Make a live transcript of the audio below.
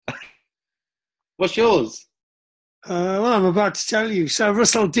What's yours? Well, I'm about to tell you. So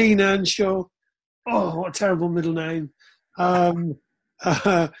Russell Dean Earnshaw. Oh, what a terrible middle name. Um,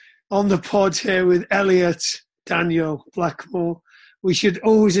 on the pod here with Elliot Daniel Blackmore. We should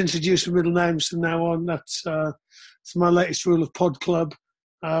always introduce the middle names from now on. That's my latest rule of Pod Club.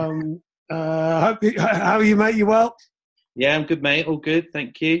 How are you, mate? You well? Yeah, I'm good, mate. All good,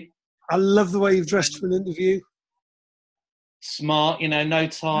 thank you. I love the way you've dressed for an interview. Smart, no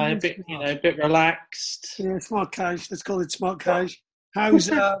tie, a bit, a bit relaxed. Yeah, smart cash. Let's call it smart cash. How's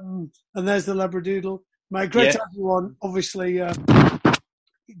and there's the Labradoodle. Mate, great to have you on. Obviously,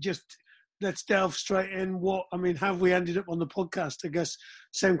 just let's delve straight in. How have we ended up on the podcast? I guess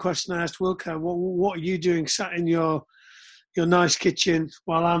same question I asked Wilco. What are you doing sat in your nice kitchen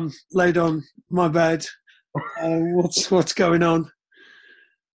while I'm laid on my bed? What's going on?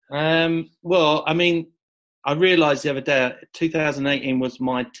 Well, I realised the other day, 2018 was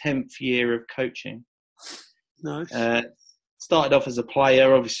my 10th year of coaching. Nice. Started off as a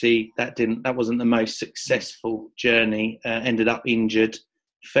player. Obviously, that wasn't the most successful journey. Ended up injured.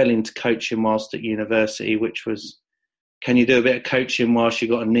 Fell into coaching whilst at university, which was, can you do a bit of coaching whilst you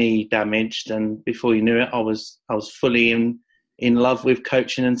got a knee damaged? And before you knew it, I was fully in love with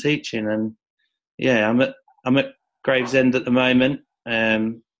coaching and teaching. And yeah, I'm at Gravesend at the moment.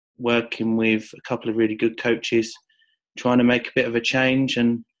 Working with a couple of really good coaches, trying to make a bit of a change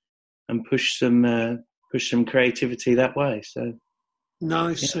and push some creativity that way. So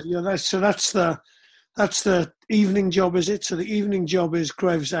nice. Yeah. So that's the evening job, is it? So the evening job is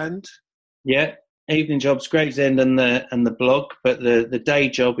Gravesend. Yeah, evening job's Gravesend and the blog, but the day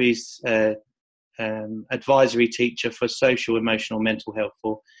job is advisory teacher for social, emotional, mental health,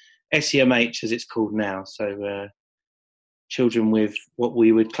 or SEMH as it's called now. So children with what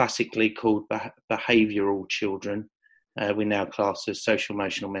we would classically call behavioural children, we now class as social,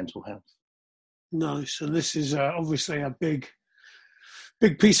 emotional, mental health. Nice. And this is obviously a big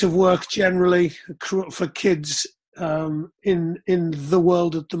piece of work generally for kids in the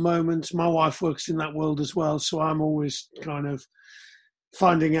world at the moment. My wife works in that world as well, so I'm always kind of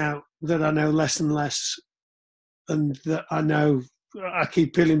finding out that I know less and less, and that I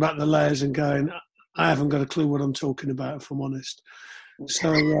keep peeling back the layers and going, I haven't got a clue what I'm talking about, if I'm honest.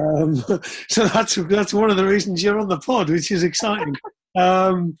 So so that's one of the reasons you're on the pod, which is exciting.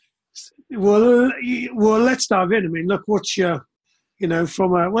 Well, let's dive in. Look, what's your,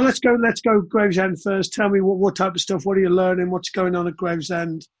 let's go Gravesend first. Tell me what type of stuff, what are you learning? What's going on at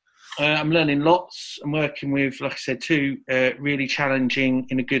Gravesend? I'm learning lots. I'm working with, like I said, two really challenging,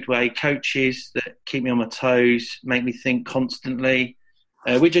 in a good way, coaches that keep me on my toes, make me think constantly.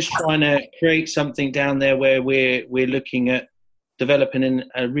 We're just trying to create something down there where we're looking at developing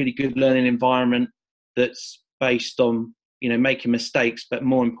a really good learning environment that's based on, making mistakes, but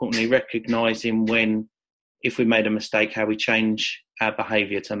more importantly, recognising if we made a mistake, how we change our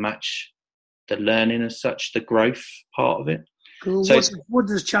behaviour to match the learning as such, the growth part of it. Cool. So what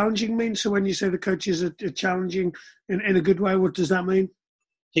does challenging mean? So when you say the coaches are challenging in a good way, what does that mean?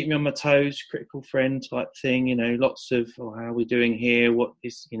 Keep me on my toes, critical friend type thing, lots of, how are we doing here? What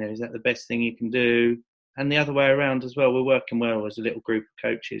is, is that the best thing you can do? And the other way around as well. We're working well as a little group of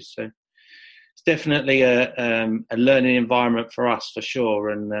coaches. So it's definitely a learning environment for us, for sure.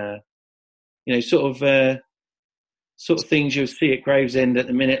 And, sort of things you'll see at Gravesend at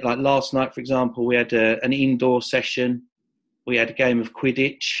the minute. Like last night, for example, we had an indoor session. We had a game of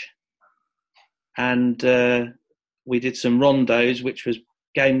Quidditch. And we did some rondos, which was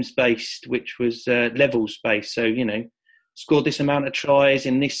games-based, which was levels-based. So, scored this amount of tries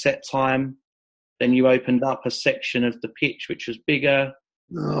in this set time. Then you opened up a section of the pitch, which was bigger.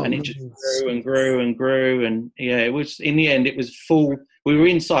 And it just grew and grew and grew. And, yeah, it was, in the end, it was full. We were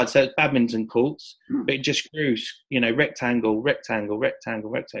inside, so it's badminton courts. But it just grew, rectangle, rectangle, rectangle,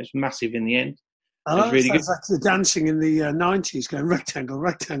 rectangle. It was massive in the end. I love it. Sounds like the dancing in the 90s, going rectangle,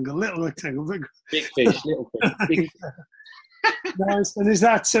 rectangle, little rectangle, big fish, little fish, big fish. Nice. And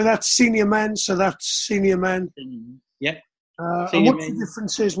that's senior men. So that's senior men. Yeah. And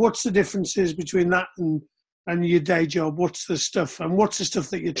what's the differences between that and your day job? What's the stuff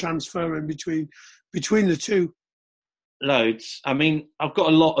that you're transferring between the two? Loads. I've got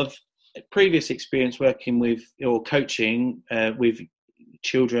a lot of previous experience working with or coaching with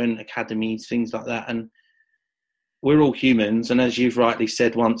children, academies, things like that. And we're all humans. And as you've rightly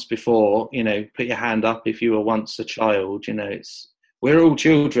said once before, put your hand up if you were once a child. We're all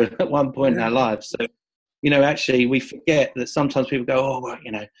children at one point in our lives. So, actually we forget that sometimes people go,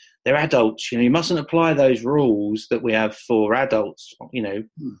 they're adults. You mustn't apply those rules that we have for adults,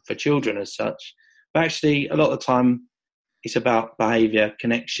 for children as such. But actually, a lot of the time, it's about behaviour,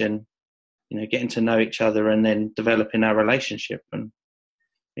 connection, getting to know each other and then developing our relationship. And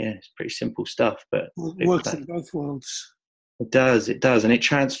yeah, it's pretty simple stuff, but it works in both worlds. It does, and it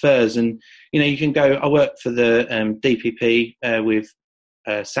transfers. And you can go. I work for the DPP with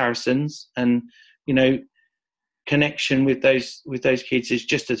Saracens, and connection with those kids is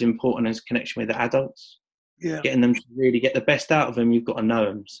just as important as connection with the adults. Yeah, getting them to really get the best out of them, you've got to know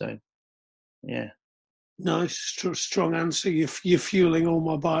them. So, yeah. Nice, strong answer. You're fueling all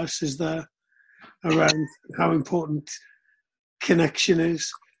my biases there around how important connection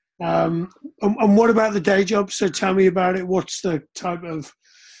is. And what about the day job? So tell me about it. What's the type of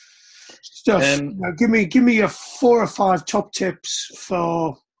stuff? Give me your 4 or 5 top tips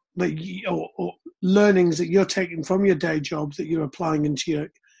for or learnings that you're taking from your day job that you're applying into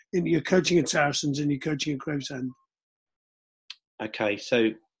your coaching at Saracens and your coaching at Gravesend. Okay, so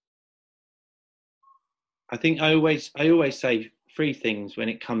I think I always say 3 things when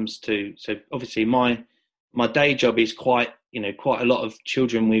it comes to. So obviously my day job is quite a lot of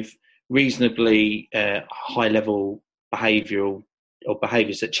children with reasonably high level behavioural or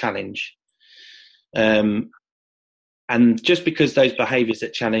behaviours that challenge. And just because those behaviours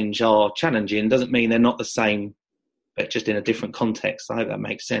that challenge are challenging doesn't mean they're not the same, but just in a different context. I hope that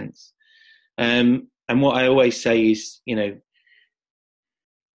makes sense. And what I always say is,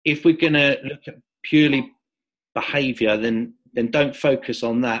 if we're going to look at purely behaviour, then don't focus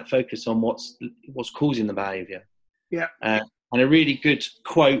on that. Focus on what's causing the behaviour. Yeah. And a really good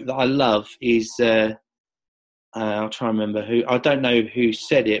quote that I love is, I'll try and remember who. I don't know who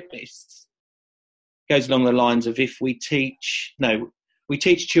said it, but it goes along the lines of: we teach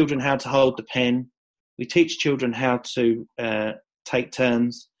children how to hold the pen, we teach children how to take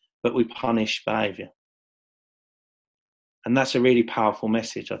turns, but we punish behaviour. And that's a really powerful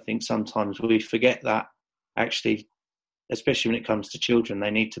message. I think sometimes we forget that, actually, especially when it comes to children.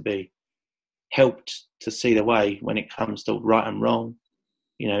 They need to be helped to see the way when it comes to right and wrong,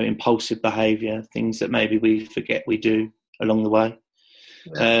 impulsive behaviour, things that maybe we forget we do along the way.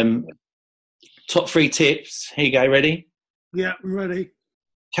 Yeah. Top 3 tips. Here you go. Ready? Yeah, I'm ready.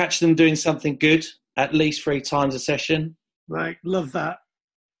 Catch them doing something good at least 3 times a session. Right, love that.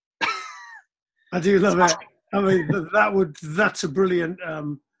 I do love it. I mean, that's a brilliant.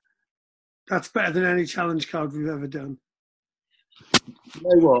 That's better than any challenge card we've ever done. You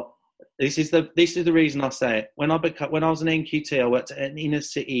know what? This is the reason I say it. When I was an NQT, I worked at an inner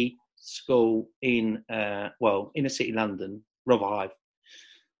city school in inner city London, Rotherhithe.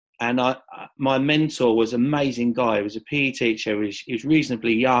 And my mentor was an amazing guy. He was a PE teacher. He was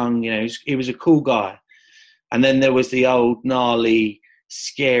reasonably young. He was a cool guy. And then there was the old gnarly,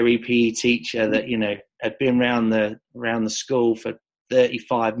 scary PE teacher that had been around the school for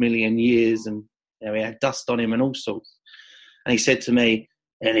 35 million years, and he had dust on him and all sorts. And he said to me,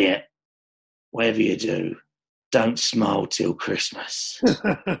 "Elliot, whatever you do, don't smile till Christmas."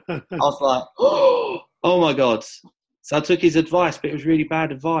 I was like, oh my God. So I took his advice, but it was really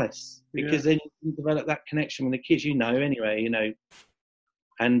bad advice, because then you develop that connection with the kids, anyway.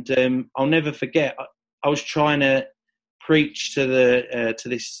 And I'll never forget, I was trying to preach to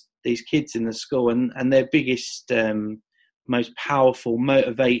these kids in the school, and their biggest, most powerful,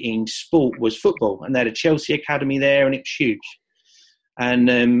 motivating sport was football. And they had a Chelsea academy there, and it was huge.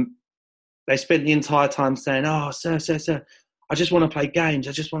 And they spent the entire time saying, "Oh, sir, I just want to play games.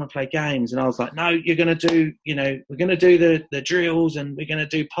 I just want to play games." And I was like, "No, you're going to do, we're going to do the drills, and we're going to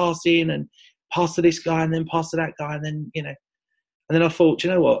do passing and pass to this guy and then pass to that guy." And then, And then I thought, you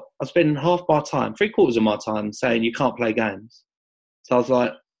know what? I spend half my time, 3/4 of my time saying you can't play games. So I was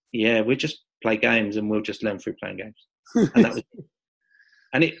like, yeah, we'll just play games and we'll just learn through playing games. And that was it.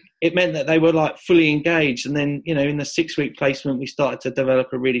 And it meant that they were like fully engaged. And then, in the 6-week placement, we started to develop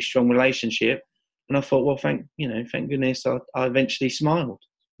a really strong relationship. And I thought, well, thank goodness I eventually smiled.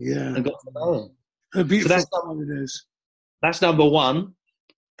 Yeah. And got to know them. A beautiful time it is. That's number 1.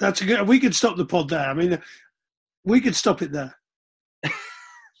 That's good. We could stop the pod there. I mean, we could stop it there.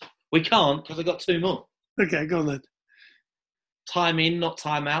 We can't, because I've got 2 more. Okay, go on then. Time in, not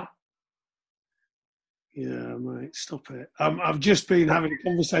time out. Yeah, mate, stop it. I've just been having a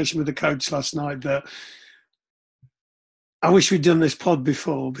conversation with the coach last night that I wish we'd done this pod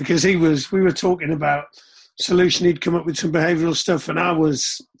before, because we were talking about solution. He'd come up with some behavioural stuff, and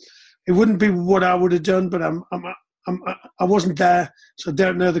it wouldn't be what I would have done, but I wasn't there, so I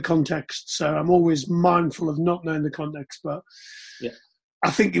don't know the context. So I'm always mindful of not knowing the context. But yeah,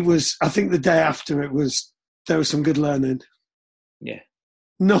 I think the day after there was some good learning. Yeah.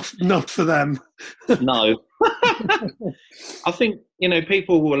 Not for them. No. I think,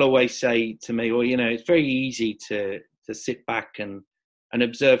 people will always say to me, well, it's very easy to sit back and and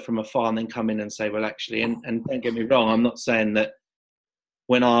observe from afar, and then come in and say, well, actually, and don't get me wrong, I'm not saying that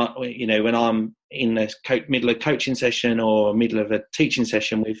when I'm in the middle of a coaching session or middle of a teaching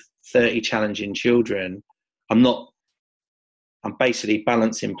session with 30 challenging children, I'm basically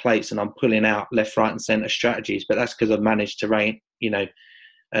balancing plates and I'm pulling out left, right and centre strategies, but that's because I've managed to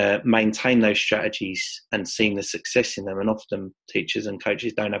maintain those strategies and seen the success in them. And often teachers and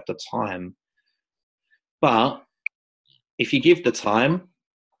coaches don't have the time. But if you give the time,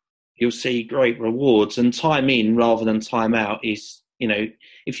 you'll see great rewards. And time in rather than time out is,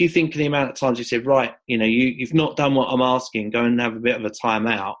 if you think of the amount of times you said, right, you've not done what I'm asking, go and have a bit of a time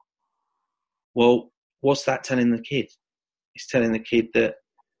out. Well, what's that telling the kid? It's telling the kid that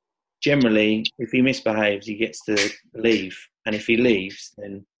generally, if he misbehaves, he gets to leave. And if he leaves,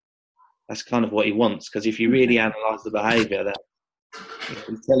 then that's kind of what he wants. Because if you really analyse the behaviour, that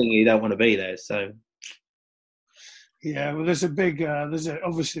he's telling you don't want to be there. So, yeah, well, there's a big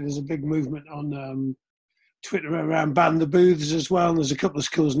movement on Twitter around ban the booths as well. And there's a couple of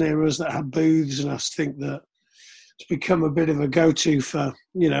schools near us that have booths, and I think that it's become a bit of a go-to for,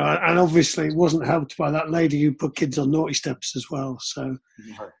 and obviously it wasn't helped by that lady who put kids on naughty steps as well. So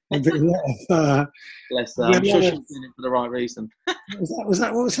bless her. I'm sure she was doing it for the right reason. Was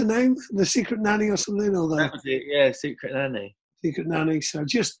that what was her name? The Secret Nanny or something? Or that was it, yeah, Secret Nanny. Secret Nanny. So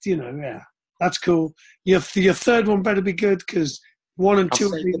just, that's cool. Your third one better be good, because 1 and 2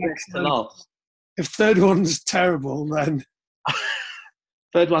 will be next to last. If third one's terrible, then...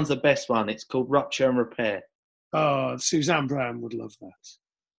 Third one's the best one. It's called Rupture and Repair. Oh, Suzanne Brown would love that.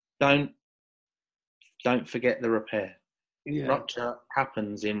 Don't forget the repair. Yeah. Rupture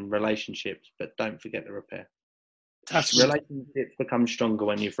happens in relationships, but don't forget the repair. Relationships become stronger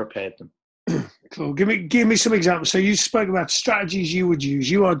when you've repaired them. Cool. Give me some examples. So you spoke about strategies you would use.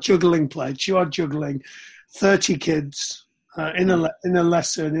 You are juggling plates. You are juggling 30 kids in a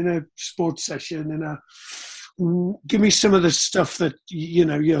lesson, in a sports session. Give me some of the stuff that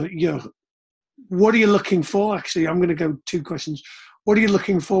you're. What are you looking for? Actually, I'm going to go 2 questions. What are you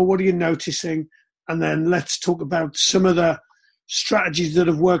looking for? What are you noticing? And then let's talk about some of the strategies that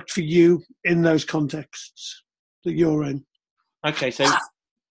have worked for you in those contexts that you're in. Okay, so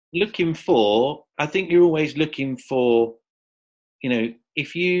looking for, I think you're always looking for,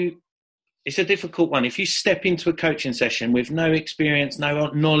 it's a difficult one. If you step into a coaching session with no experience,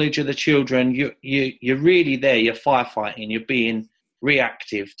 no knowledge of the children, you're really there, you're firefighting, you're being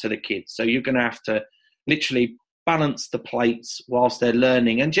reactive to the kids. So you're going to have to literally balance the plates whilst they're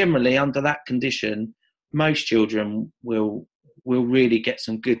learning. And generally under that condition, most children will really get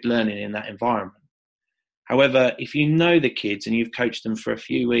some good learning in that environment. However, if you know the kids and you've coached them for a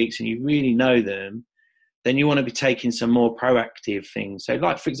few weeks and you really know them, then you want to be taking some more proactive things. So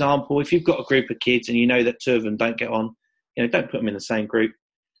like, for example, if you've got a group of kids and you know that 2 of them don't get on, don't put them in the same group.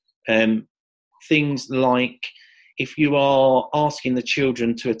 Things like, if you are asking the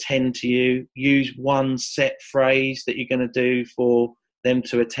children to attend to you, use one set phrase that you're going to do for them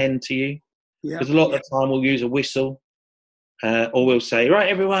to attend to you. Because a lot of the time we'll use a whistle or we'll say, right,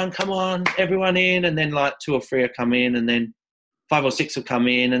 everyone, come on, everyone in. And then like 2 or 3 will come in, and then 5 or 6 will come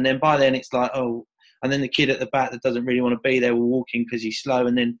in. And then by then it's like, oh, and then the kid at the back that doesn't really want to be there will walk in because he's slow.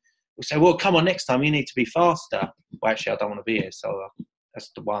 And then we'll say, well, come on, next time you need to be faster. Well, actually, I don't want to be here. So that's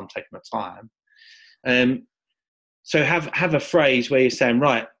the why I'm taking my time. So have a phrase where you're saying,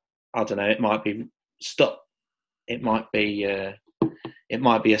 right, I don't know, it might be stop. It might be a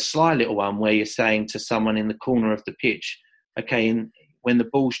sly little one where you're saying to someone in the corner of the pitch, okay, and when the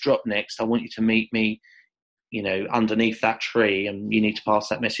ball's dropped next, I want you to meet me, underneath that tree, and you need to pass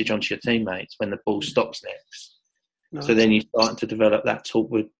that message on to your teammates when the ball stops next. Nice. So then you're starting to develop that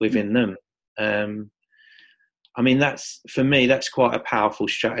talk within them. That's, for me, that's quite a powerful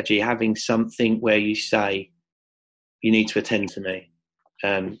strategy, having something where you say, you need to attend to me.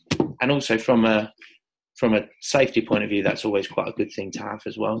 And also from a safety point of view, that's always quite a good thing to have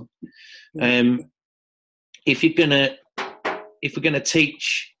as well. If we're going to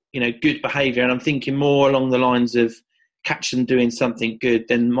teach, good behaviour, and I'm thinking more along the lines of catch them doing something good,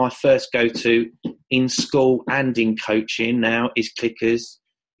 then my first go-to in school and in coaching now is clickers.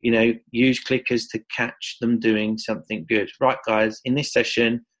 Use clickers to catch them doing something good. Right, guys, in this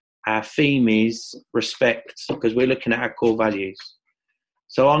session, our theme is respect, because we're looking at our core values.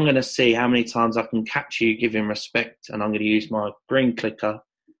 So I'm going to see how many times I can catch you giving respect, and I'm going to use my green clicker.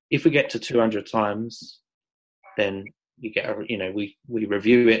 If we get to 200 times, then you get we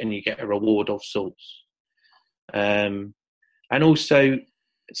review it and you get a reward of sorts. And also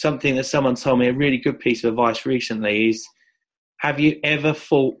something that someone told me, a really good piece of advice recently, is have you ever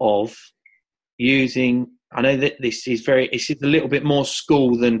thought of using I know that this is a little bit more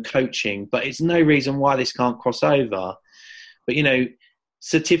school than coaching, but it's no reason why this can't cross over. But, you know,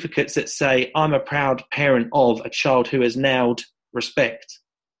 certificates that say, I'm a proud parent of a child who has nailed respect.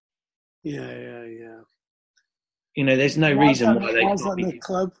 Yeah. You know, there's no reason why they Why is can't that be. not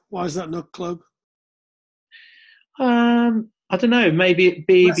club? Why is that not club? I don't know. Maybe it'd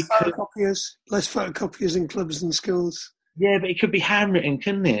be because Less photocopiers in clubs and schools. yeah, but it could be handwritten,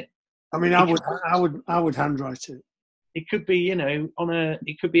 couldn't it? I mean, I would handwrite it. It could be, you know,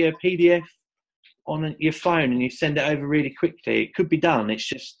 it could be a PDF on your phone and you send it over really quickly. It could be done. It's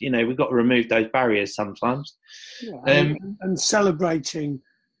just, you know, we've got to remove those barriers sometimes. Yeah, and celebrating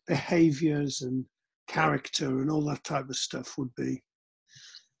behaviours and character and all that type of stuff would be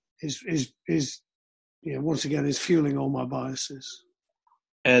is once again is fueling all my biases.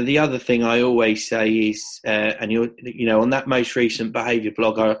 The other thing I always say is, and you know, on that most recent behaviour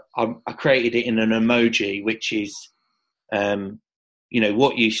blog, I created it in an emoji, which is, you know,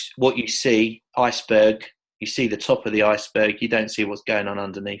 what you see, iceberg. You see the top of the iceberg. You don't see what's going on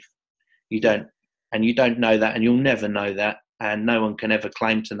underneath. You don't know that, and you'll never know that, and no one can ever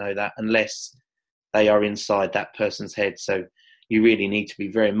claim to know that unless they are inside that person's head. So you really need to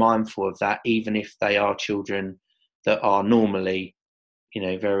be very mindful of that, even if they are children that are normally, you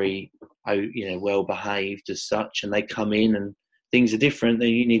know, very, you know, well behaved as such, and they come in and things are different. Then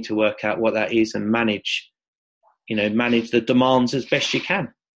you need to work out what that is and manage the demands as best you can.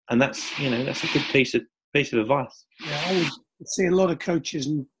 And that's a good piece of advice. Yeah, I would see a lot of coaches,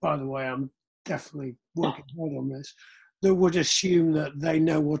 and by the way, I'm definitely working hard on this, that would assume that they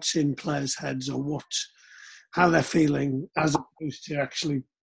know what's in players' heads or how they're feeling, as opposed to actually,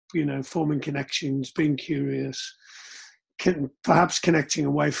 you know, forming connections, being curious, perhaps connecting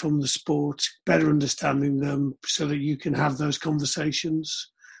away from the sport, better understanding them so that you can have those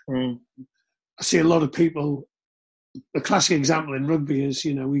conversations. I see a lot of people, a classic example in rugby is,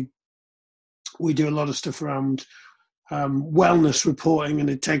 you know, we do a lot of stuff around wellness reporting, and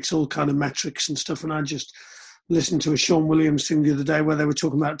it takes all kind of metrics and stuff. And I just listened to a Sean Williams thing the other day where they were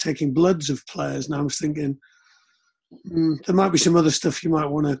talking about taking bloods of players, and I was thinking, there might be some other stuff you might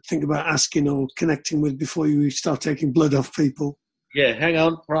want to think about asking or connecting with before you start taking blood off people. Yeah, hang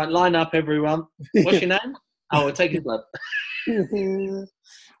on. Right, line up, everyone. What's your name? Oh, we're taking blood. Oh,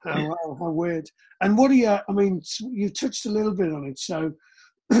 wow, how weird. And what do you, I mean, you touched a little bit on it. So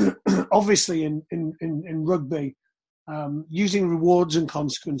obviously in rugby, using rewards and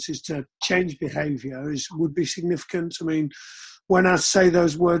consequences to change behaviour would be significant. I mean, when I say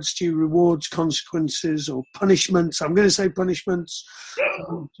those words to you, rewards, consequences, or punishments, I'm going to say punishments,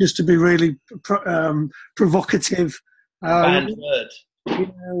 just to be really provocative. Bad word. You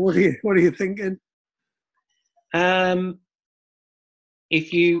know, what are you thinking?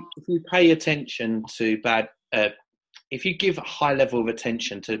 If you pay attention to if you give a high level of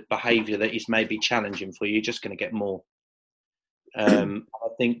attention to behaviour that is maybe challenging for you, you're just going to get more. I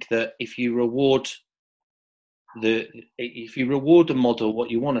think that if you reward a model what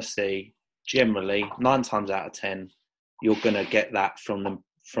you want to see, generally 9 times out of 10, you're going to get that from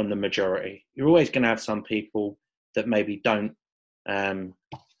the majority. You're always going to have some people that maybe don't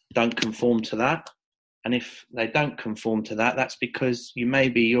conform to that, and if they don't conform to that, that's because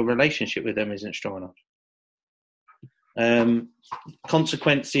your relationship with them isn't strong enough.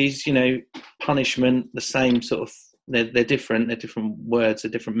 Consequences, you know, punishment, the same sort of. They're different. They're different words,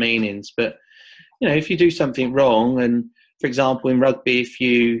 they're different meanings. But you know, if you do something wrong, and for example, in rugby, if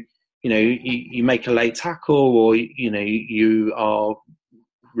you make a late tackle, or you know, you are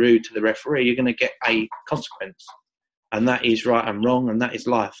rude to the referee, you're going to get a consequence, and that is right and wrong, and that is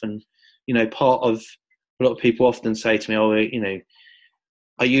life. And you know, part of a lot of people often say to me, "Oh, you know,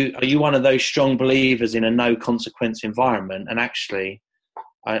 are you one of those strong believers in a no consequence environment?" And actually,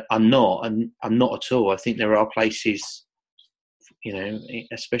 I'm not, and I'm not at all. I think there are places, you know,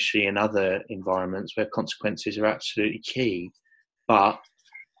 especially in other environments, where consequences are absolutely key. But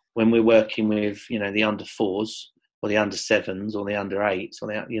when we're working with, you know, the under 4s or the under 7s or the under 8s or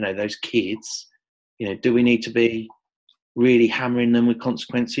those kids, you know, do we need to be really hammering them with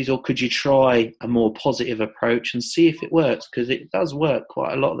consequences, or could you try a more positive approach and see if it works? Because it does work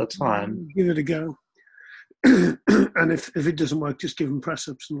quite a lot of the time. Give it a go. And if it doesn't work, just give them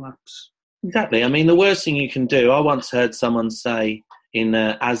press-ups and laps. Exactly. I mean, the worst thing you can do, I once heard someone say in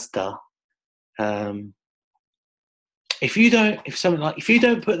ASDA, if you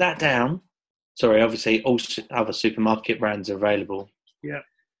don't put that down, sorry, obviously all other supermarket brands are available. Yeah.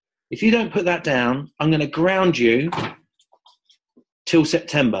 If you don't put that down, I'm going to ground you till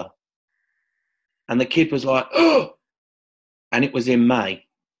September. And the kid was like, oh, and it was in May.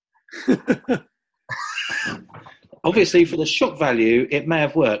 obviously for the shock value, it may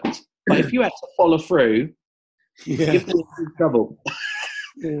have worked, but if you had to follow through, you'd be in trouble.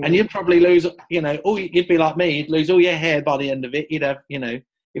 Yeah. And you'd probably lose, you'd be like me, you'd lose all your hair by the end of it. You'd have,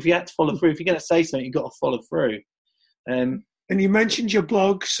 if you had to follow through, if you're going to say something, you've got to follow through. And you mentioned your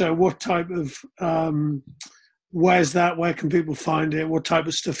blog, so what type of, where's that? Where can people find it? What type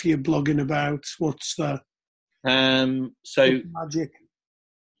of stuff are you blogging about? What's the magic?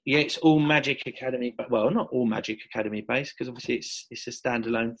 Yeah, it's all Magic Academy, but well, not all Magic Academy based, because obviously it's a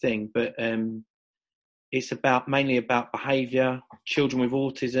standalone thing, but it's mainly about behaviour, children with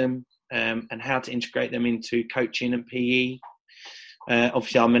autism, and how to integrate them into coaching and PE.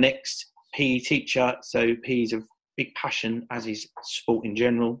 Obviously, I'm an ex-PE teacher, so PE is a big passion, as is sport in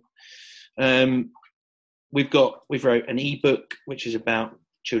general. We've wrote an ebook which is about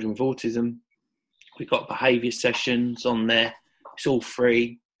children with autism. We've got behaviour sessions on there. It's all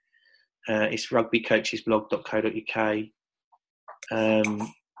free. It's rugbycoachesblog.co.uk.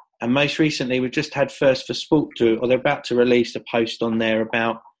 And most recently, we've just had First for Sport they're about to release a post on there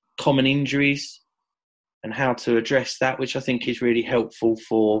about common injuries and how to address that, which I think is really helpful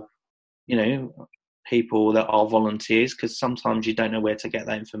for, people that are volunteers, because sometimes you don't know where to get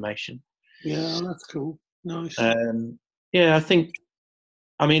that information. Yeah, that's cool. Nice. Yeah,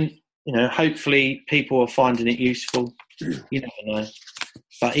 hopefully people are finding it useful. You never know.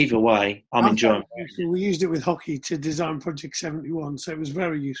 But either way, I'm enjoying it. We used it with hockey to design Project 71, so it was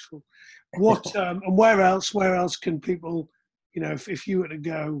very useful. What and where else can people, if you were to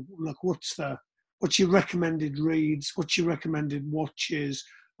go, look, what's your recommended reads? What's your recommended watches?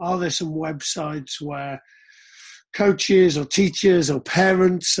 Are there some websites where coaches or teachers or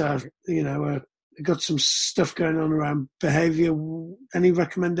parents, got some stuff going on around behaviour? Any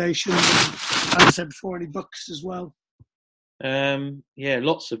recommendations? As I said before, any books as well? Yeah,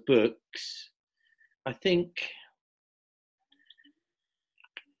 lots of books. I think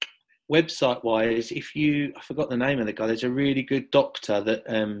website-wise, I forgot the name of the guy. There's a really good doctor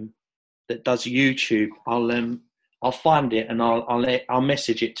that does YouTube. I'll find it and I'll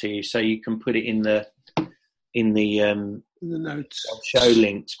message it to you so you can put it in the notes, show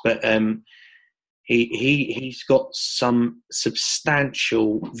links. But he's got some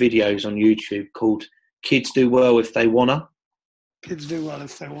substantial videos on YouTube called "Kids Do Well If They Wanna." Kids do well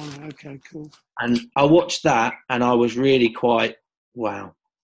if they want. Okay, cool. And I watched that, and I was really quite wow.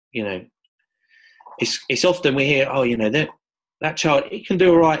 It's often we hear, that child, he can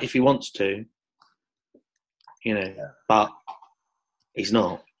do all right if he wants to, but he's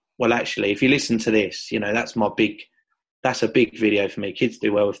not. Well, actually, if you listen to this, that's a big video for me. Kids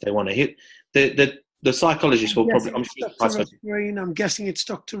do well if they want to. The psychologist will probably. I'm guessing it's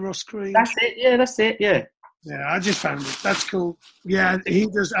Dr. Ross Green. That's it. Yeah, that's it. Yeah. Yeah, I just found it. That's cool. Yeah, he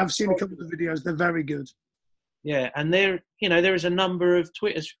does. I've seen a couple of videos. They're very good. Yeah, and there is a number of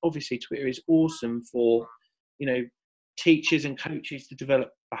Twitters. Obviously, Twitter is awesome for, teachers and coaches to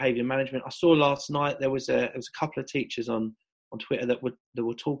develop behaviour management. I saw last night there was a couple of teachers on Twitter that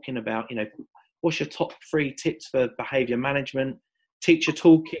were talking about, what's your top 3 tips for behaviour management. Teacher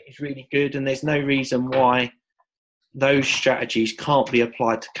toolkit is really good, and there's no reason why those strategies can't be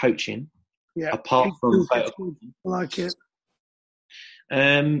applied to coaching. Yeah, apart from I like it.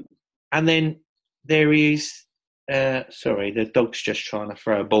 And then there is sorry, the dog's just trying to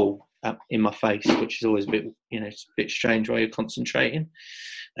throw a ball up in my face, which is always a bit it's a bit strange while you're concentrating.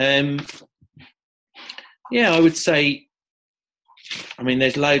 Yeah, I would say,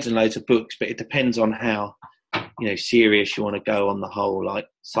 there's loads and loads of books, but it depends on how serious you want to go on the whole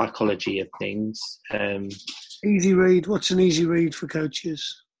psychology of things. Easy read. What's an easy read for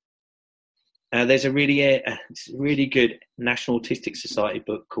coaches? There's a really good National Autistic Society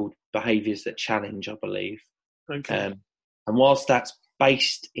book called Behaviours That Challenge, I believe. Okay. And whilst that's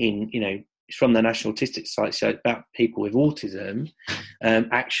based in, it's from the National Autistic Society, so it's about people with autism,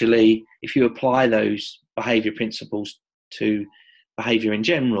 actually, if you apply those behaviour principles to behaviour in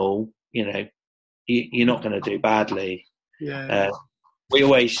general, you're not going to do badly. Yeah. We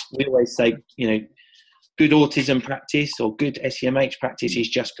always say, good autism practice or good SEMH practice is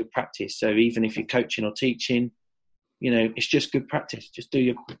just good practice. So even if you're coaching or teaching, it's just good practice. Just do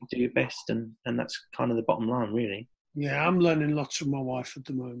your best, and that's kind of the bottom line, really. Yeah, I'm learning lots from my wife at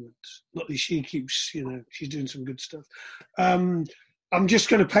the moment. Luckily, she keeps, she's doing some good stuff. I'm just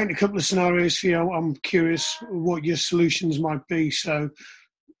going to paint a couple of scenarios for you. I'm curious what your solutions might be. So,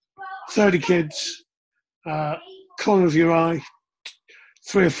 30 kids, corner of your eye,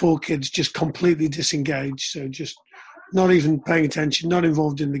 3 or 4 kids just completely disengaged, so just not even paying attention, not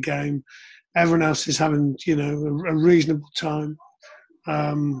involved in the game. Everyone else is having, a reasonable time.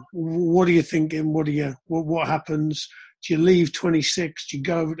 What are you thinking? What happens? Do you leave 26? Do you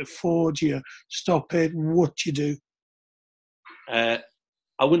go over to 4? Do you stop it? What do you do? I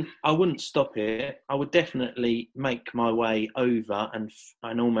wouldn't stop it. I would definitely make my way over and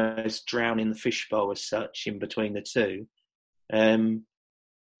almost drown in the fishbowl as such in between the two.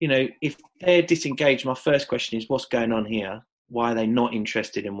 If they're disengaged, my first question is, what's going on here? Why are they not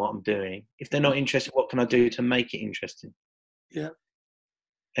interested in what I'm doing? If they're not interested, what can I do to make it interesting? Yeah.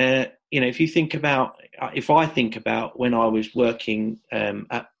 If I think about when I was working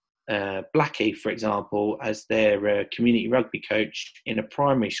at Blackie, for example, as their community rugby coach in a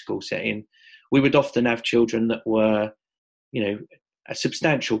primary school setting, we would often have children that were, a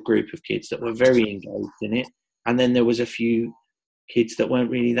substantial group of kids that were very engaged in it. And then there was a few kids that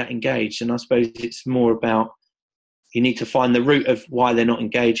weren't really that engaged. And I suppose it's more about, you need to find the root of why they're not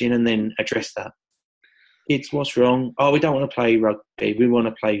engaging and then address that. Kids, what's wrong? Oh, we don't want to play rugby. We want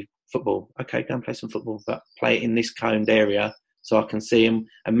to play football. Okay, go and play some football, but play it in this coned area so I can see them,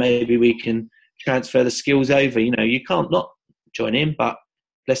 and maybe we can transfer the skills over. You can't not join in, but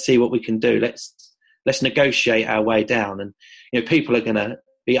let's see what we can do. Let's negotiate our way down. And people are going to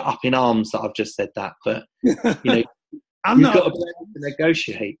be up in arms that I've just said that, but you've got to be able to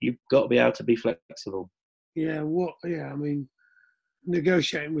negotiate. You've got to be able to be flexible. Yeah. I mean,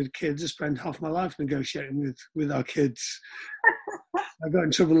 negotiating with kids. I spent half my life negotiating with our kids. I got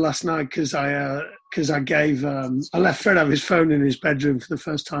in trouble last night because I left Fred have his phone in his bedroom for the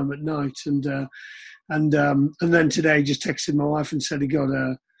first time at night, and then today just texted my wife and said he got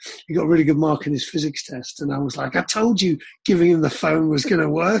a really good mark in his physics test, and I was like, I told you giving him the phone was going to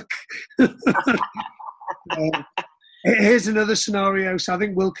work. Here's another scenario. So I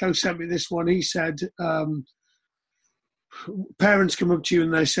think Wilco sent me this one. He said, parents come up to you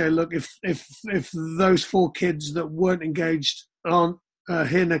and they say, look, if those 4 kids that weren't engaged aren't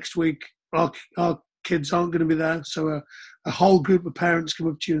here next week, our kids aren't going to be there. So a whole group of parents come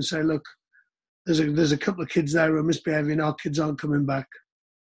up to you and say, look, there's a couple of kids there who are misbehaving, our kids aren't coming back.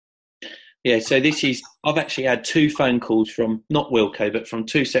 Yeah, so I've actually had 2 phone calls from, not Wilco, but from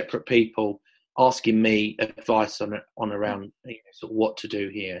 2 separate people asking me advice on around sort of what to do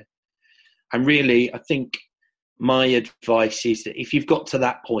here. And really, I think my advice is that if you've got to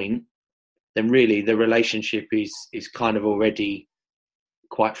that point, then really the relationship is kind of already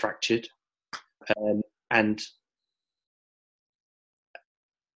quite fractured. And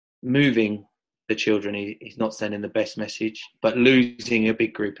moving the children is not sending the best message, but losing a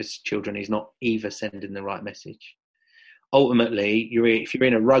big group of children is not either sending the right message. Ultimately, if you're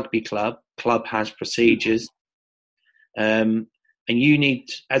in a rugby club has procedures, and you need,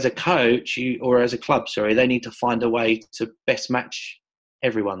 as a coach or as a club, they need to find a way to best match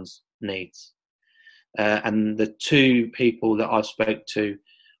everyone's needs. And the 2 people that I spoke to,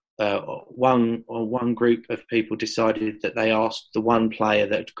 one group of people decided that they asked the one player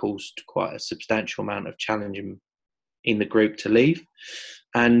that had caused quite a substantial amount of challenging in the group to leave,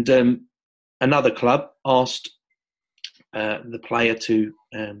 and another club asked the player to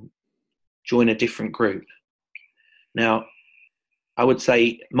join a different group. Now, I would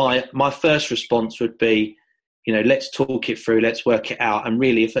say my first response would be, let's talk it through, let's work it out. And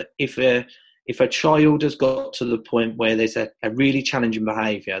really, if a child has got to the point where there's a really challenging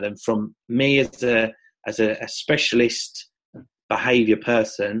behaviour, then from me as a specialist behaviour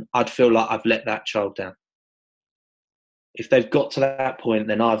person, I'd feel like I've let that child down. If they've got to that point,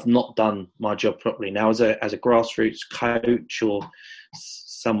 then I've not done my job properly. Now, as a grassroots coach or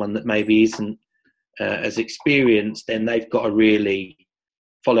someone that maybe isn't as experienced, then they've got to really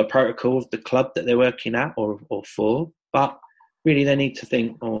follow protocol of the club that they're working at or for. But really, they need to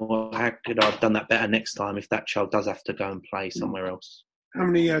think, how could I have done that better next time if that child does have to go and play somewhere else? How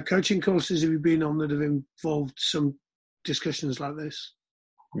many coaching courses have you been on that have involved some discussions like this?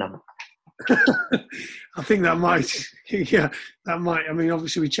 None. I think that might. I mean,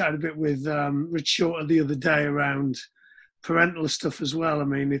 obviously, we chatted a bit with Rich Shorter the other day around parental stuff as well. I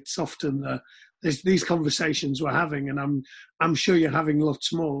mean, it's often there's these conversations we're having, and I'm sure you're having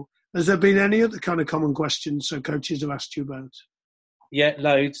lots more. Has there been any other kind of common questions so coaches have asked you about? Yeah,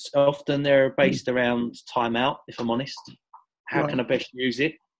 loads. Often they're based around timeout, if I'm honest. How can I best use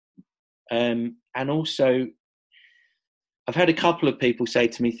it? And also, I've had a couple of people say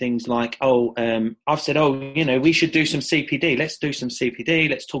to me things like, I've said, we should do some CPD. Let's do some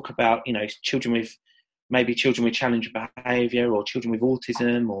CPD. Let's talk about, children with challenging behaviour or children with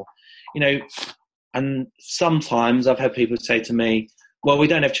autism or, and sometimes I've had people say to me, well, we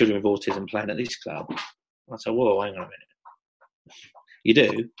don't have children with autism playing at this club. I said, whoa, hang on a minute. You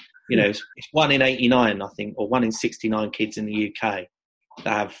do? It's 1 in 89, I think, or 1 in 69 kids in the UK.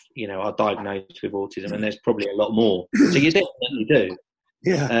 that have, are diagnosed with autism, and there's probably a lot more. So you definitely do.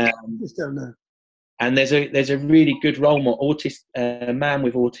 Yeah, just don't know. And there's a really good role model, man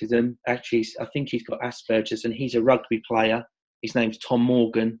with autism. Actually, I think he's got Asperger's, and he's a rugby player. His name's Tom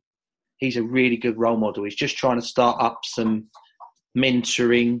Morgan. He's a really good role model. He's just trying to start up some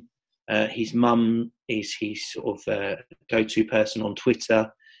mentoring. His mum is his sort of go-to person on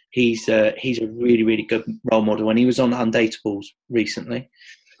Twitter. He's a really, really good role model, and he was on Undateables recently.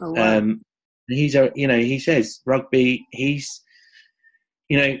 Oh, wow. He says rugby.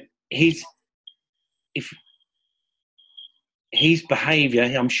 If his behaviour,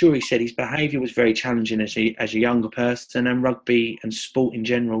 I'm sure he said his behaviour was very challenging as a younger person, and rugby and sport in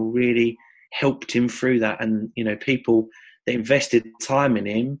general really helped him through that. And people that invested time in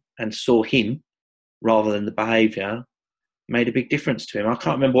him and saw him rather than the behaviour made a big difference to him. I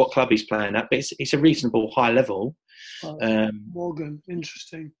can't remember what club he's playing at, but it's a reasonable high level. Morgan,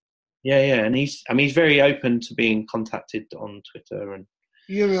 interesting. Yeah, and he's very open to being contacted on Twitter. And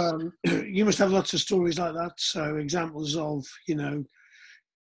you must have lots of stories like that. So examples of,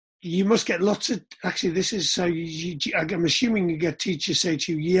 you must get lots of. Actually, this is so. I'm assuming you get teachers say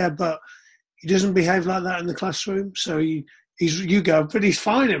to you, "Yeah, but he doesn't behave like that in the classroom." So you go, "But he's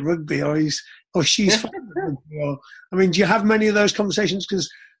fine at rugby," or she's fine at rugby. Or, do you have many of those conversations? Because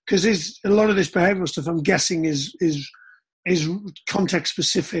there's a lot of this behavioural stuff, I'm guessing, is context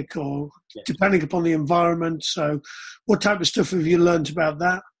specific or depending upon the environment. So what type of stuff have you learned about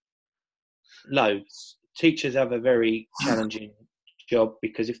that? Loads. Teachers have a very challenging job,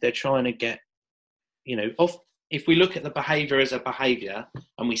 because if they're trying to get, if we look at the behaviour as a behaviour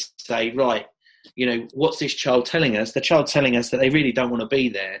and we say, right, what's this child telling us? The child's telling us that they really don't want to be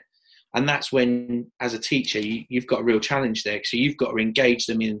there. And that's when, as a teacher, you've got a real challenge there. So you've got to engage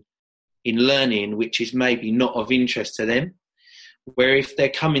them in learning, which is maybe not of interest to them. Where if they're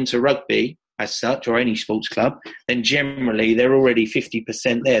coming to rugby as such, or any sports club, then generally they're already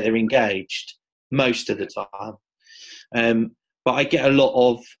 50% there. They're engaged most of the time. But I get a lot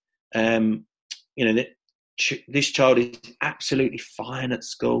of, this child is absolutely fine at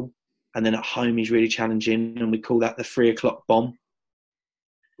school, and then at home he's really challenging, and we call that the 3 o'clock bomb.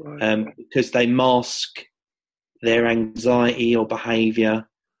 Right. Because they mask their anxiety or behaviour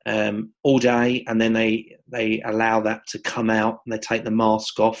all day, and then they allow that to come out, and they take the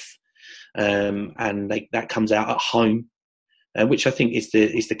mask off, and that comes out at home, which I think is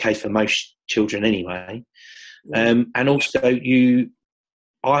the case for most children anyway. And also,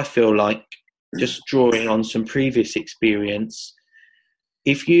 I feel like, just drawing on some previous experience,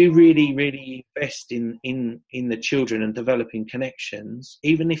 if you really, really invest in the children and developing connections,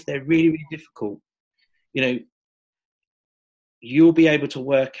 even if they're really, really difficult, you'll be able to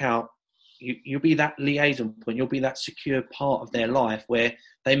work out, you'll be that liaison point, you'll be that secure part of their life where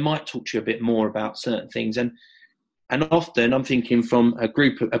they might talk to you a bit more about certain things. And often I'm thinking from a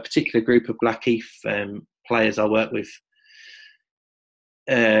particular group of Blackheath players I work with,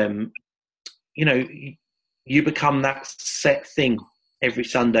 you become that set thing. Every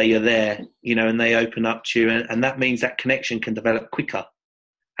Sunday you're there, and they open up to you, and that means that connection can develop quicker,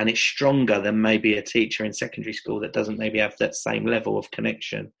 and it's stronger than maybe a teacher in secondary school that doesn't maybe have that same level of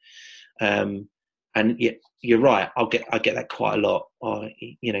connection. And you're right. I get that quite a lot.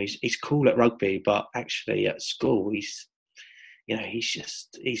 He's cool at rugby, but actually at school he's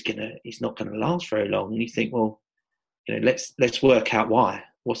not gonna last very long. And you think, well, let's work out why.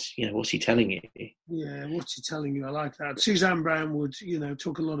 What's he telling you? Yeah, what's he telling you? I like that. Suzanne Brown would,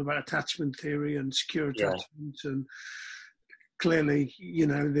 talk a lot about attachment theory and secure attachment, and clearly,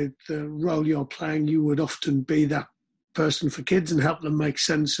 the role you're playing, you would often be that person for kids and help them make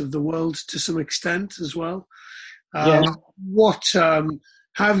sense of the world to some extent as well. What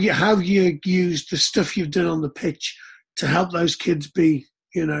have you used the stuff you've done on the pitch to help those kids be,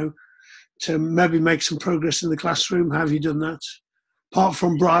 to maybe make some progress in the classroom? How have you done that? Apart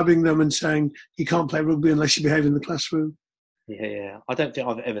from bribing them and saying you can't play rugby unless you behave in the classroom. Yeah. I don't think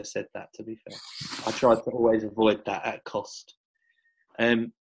I've ever said that, to be fair. I tried to always avoid that at cost.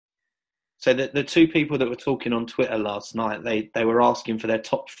 So the two people that were talking on Twitter last night, they were asking for their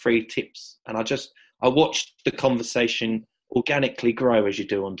top 3 tips. And I watched the conversation organically grow, as you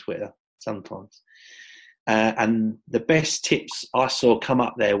do on Twitter sometimes. And the best tips I saw come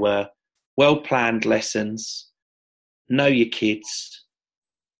up there were well-planned lessons, know your kids,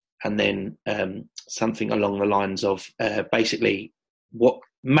 and then something along the lines of basically what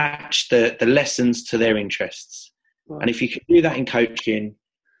match the lessons to their interests. Right. And if you can do that in coaching,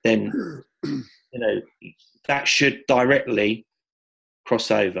 then that should directly cross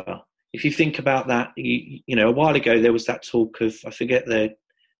over. if you think about that, you know, a while ago there was that talk of, I forget,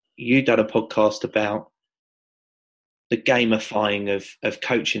 you done a podcast about the gamifying of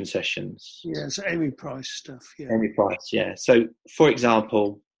coaching sessions. Yeah, it's Amy Price stuff. Yeah. Amy Price, yeah. So, for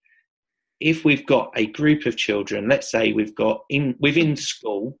example, if we've got a group of children, let's say we've got within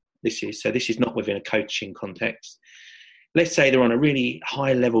school, this is not within a coaching context. Let's say they're on a really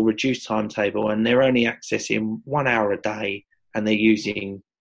high level reduced timetable and they're only accessing 1 hour a day, and they're using,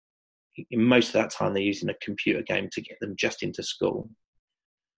 in most of that time, they're using a computer game to get them just into school.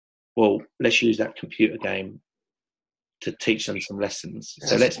 Well, let's use that computer game to teach them some lessons.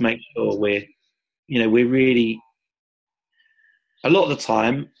 So let's make sure we're really, a lot of the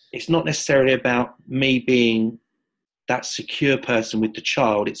time, it's not necessarily about me being that secure person with the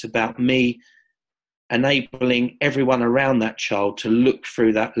child. It's about me enabling everyone around that child to look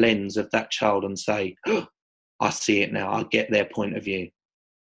through that lens of that child and say, oh, I see it now. I get their point of view.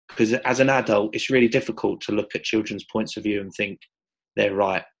 Because as an adult, it's really difficult to look at children's points of view and think they're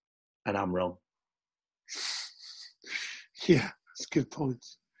right and I'm wrong. Yeah, that's a good point.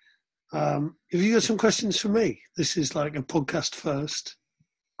 Have you got some questions for me? This is like a podcast first.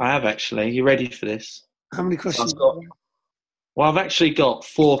 I have, actually. You ready for this? How many questions? I've actually got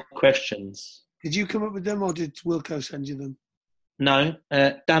 4 questions. Did you come up with them, or did Wilco send you them? No,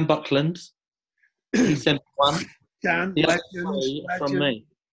 Dan Buckland. He sent one. Dan, the legend, from me.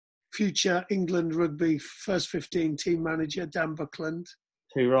 Future England rugby first 15 team manager, Dan Buckland.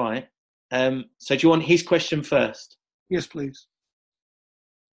 Too right. So do you want his question first? Yes, please.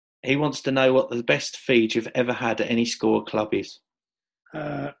 He wants to know what the best feed you've ever had at any school or club is.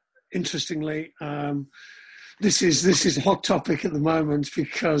 Interestingly, this is a hot topic at the moment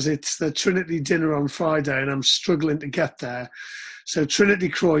because it's the Trinity dinner on Friday and I'm struggling to get there. So Trinity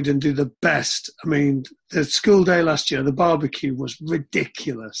Croydon do the best. I mean, the school day last year, the barbecue was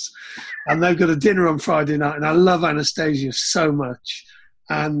ridiculous. And they've got a dinner on Friday night, and I love Anastasia so much.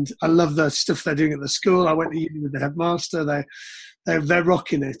 And I love the stuff they're doing at the school. I went to uni with the headmaster. They're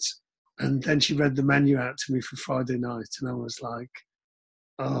rocking it. And then she read the menu out to me for Friday night, and I was like,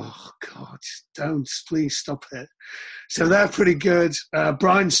 oh, God, don't, please stop it. So they're pretty good.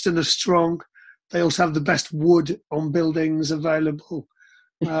 Bryanston are strong. They also have the best wood on buildings available.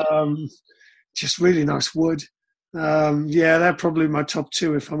 Just really nice wood. Yeah, they're probably my top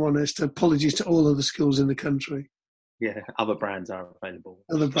 2, if I'm honest. Apologies to all of the schools in the country. Yeah, other brands are available.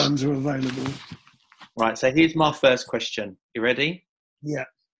 Other brands are available. Right, so here's my first question. You ready? Yeah.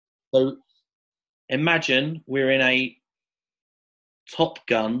 So imagine we're in a Top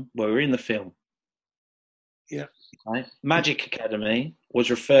Gun, where we're in the film. Yeah. Right? Magic Academy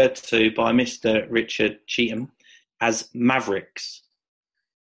was referred to by Mr. Richard Cheetham as Mavericks.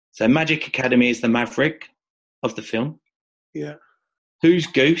 So Magic Academy is the Maverick of the film. Yeah. Who's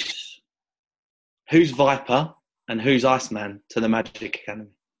Goose? Who's Viper? And who's Iceman to the Magic Academy?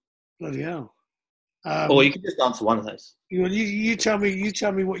 Bloody hell. Or you can just answer one of those. You tell me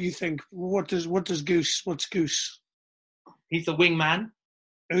what you think. What's Goose? What's Goose? He's the wingman.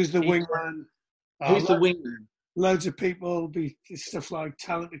 Who's the wingman? Who's the wingman? Loads of people, be stuff like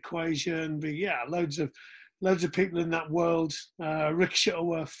talent equation, loads of people in that world. Rick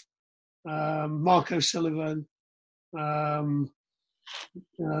Shuttleworth, Mark O'Sullivan,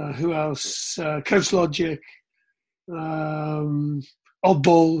 who else? Coach Logic, Oddballs,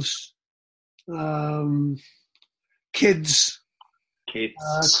 kids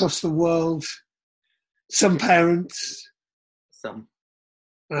across the world, some parents. Some.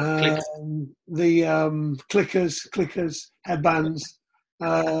 The clickers, headbands,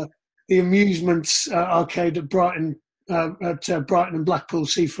 the amusements arcade at Brighton, Brighton and Blackpool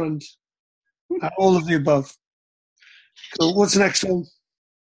seafront, all of the above. Cool. What's the next one?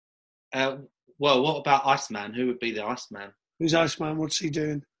 Well, what about Iceman? Who would be the Iceman? Who's Iceman? What's he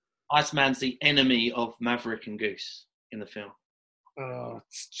doing? Iceman's the enemy of Maverick and Goose in the film. Oh,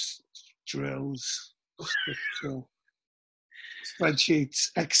 it's just drills. Spreadsheets,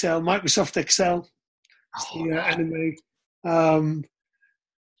 Excel, Microsoft Excel, the enemy. And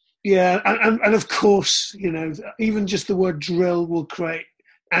of course, even just the word drill will create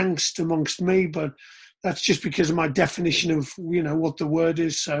angst amongst me, but that's just because of my definition of, what the word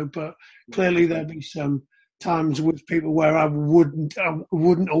is. So, but clearly there'll be some times with people where I wouldn't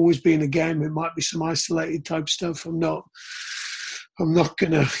always be in a game. It might be some isolated type stuff. I'm not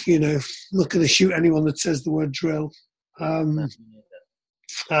gonna, not gonna shoot anyone that says the word drill.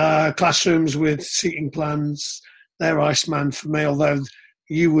 Classrooms with seating plans, they're Iceman for me, although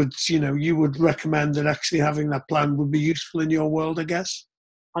you would recommend that actually having that plan would be useful in your world, I guess.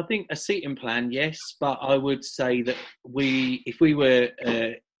 I think a seating plan, yes, but I would say that if we were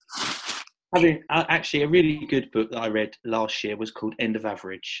Actually, a really good book that I read last year was called End of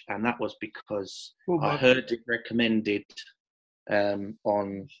Average, and that was because I heard it recommended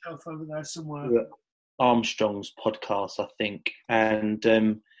on shelf over there somewhere. Armstrong's podcast, I think.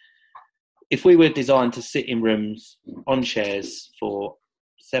 And if we were designed to sit in rooms on chairs for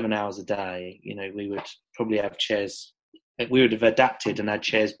 7 hours a day, we would probably have chairs. We would have adapted and had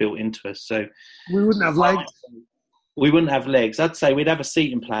chairs built into us. So we wouldn't have legs. We wouldn't have legs. I'd say we'd have a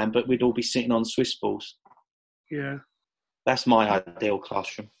seating plan, but we'd all be sitting on Swiss balls. Yeah. That's my ideal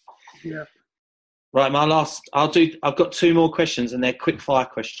classroom. Yeah. Right, I've got 2 more questions, and they're quick fire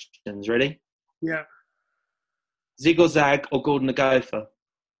questions. Ready? Yeah. Zig or Zag or Gordon the Gopher?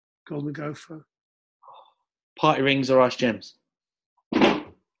 Gordon the Gopher. Party rings or ice gems?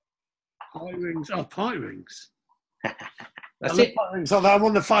 Party rings. Oh, party rings. That's it. So I'm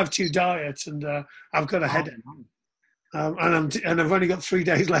on the 5-2 diet, and I've got a headache. And I've only got 3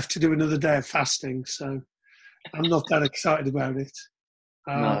 days left to do another day of fasting, so I'm not that excited about it.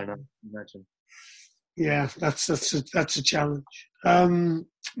 No, imagine. Yeah, that's a challenge.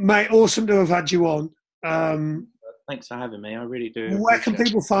 Mate, awesome to have had you on. Thanks for having me. I really do. Where can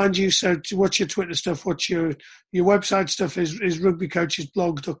people find you? So, what's your Twitter stuff? What's your website stuff? Is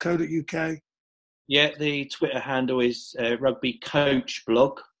rugbycoachesblog.co.uk? Yeah, the Twitter handle is Rugby Coach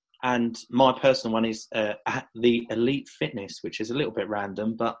Blog, and my personal one is at the Elite Fitness, which is a little bit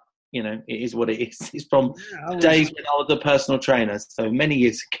random, but it is what it is. It's from days when I was a personal trainer, so many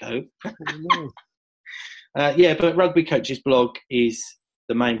years ago. But Rugby Coaches Blog is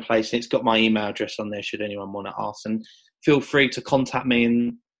the main place, and it's got my email address on there should anyone want to ask. And feel free to contact me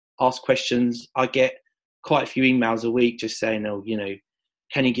and ask questions. I get quite a few emails a week just saying,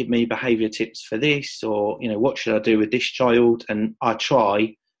 can you give me behaviour tips for this, or what should I do with this child? And I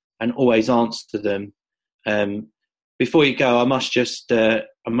try and always answer them. Before you go, I must just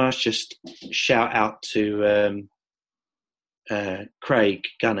shout out to Craig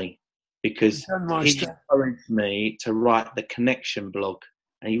Gunny, because he encouraged me to write the Connection blog,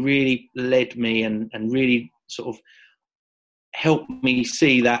 and he really led me and really sort of helped me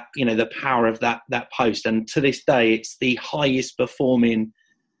see that the power of that post. And to this day, it's the highest performing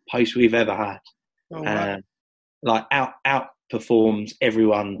post we've ever had. Oh, wow. Outperforms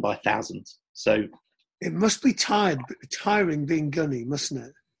everyone by thousands. So it must be tiring being Gunny, mustn't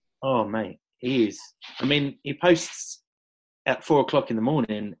it? Oh mate, he is. I mean, he posts at 4:00 in the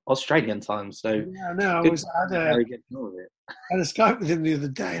morning Australian time. So yeah, no, I had a Skype with him the other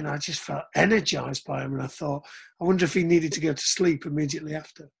day, and I just felt energised by him, and I thought, I wonder if he needed to go to sleep immediately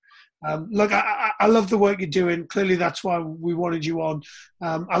after. Look, I love the work you're doing. Clearly, that's why we wanted you on.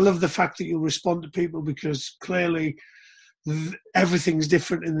 I love the fact that you'll respond to people, because clearly everything's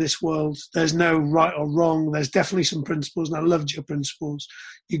different in this world. There's no right or wrong. There's definitely some principles, and I loved your principles.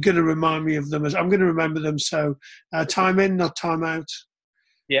 You're going to remind me of them, as I'm going to remember them. So time in, not time out.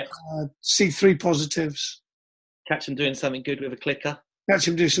 Yeah. See 3 positives. Catch them doing something good with a clicker. Catch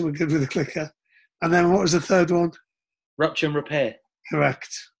them doing something good with a clicker. And then what was the third one? Rupture and repair. Correct.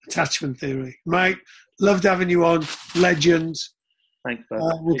 Attachment theory. Mate, loved having you on. Legend. Thanks, bud.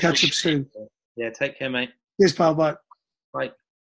 We'll catch up soon. Yeah, take care, mate. Cheers, pal. Bye. Bye.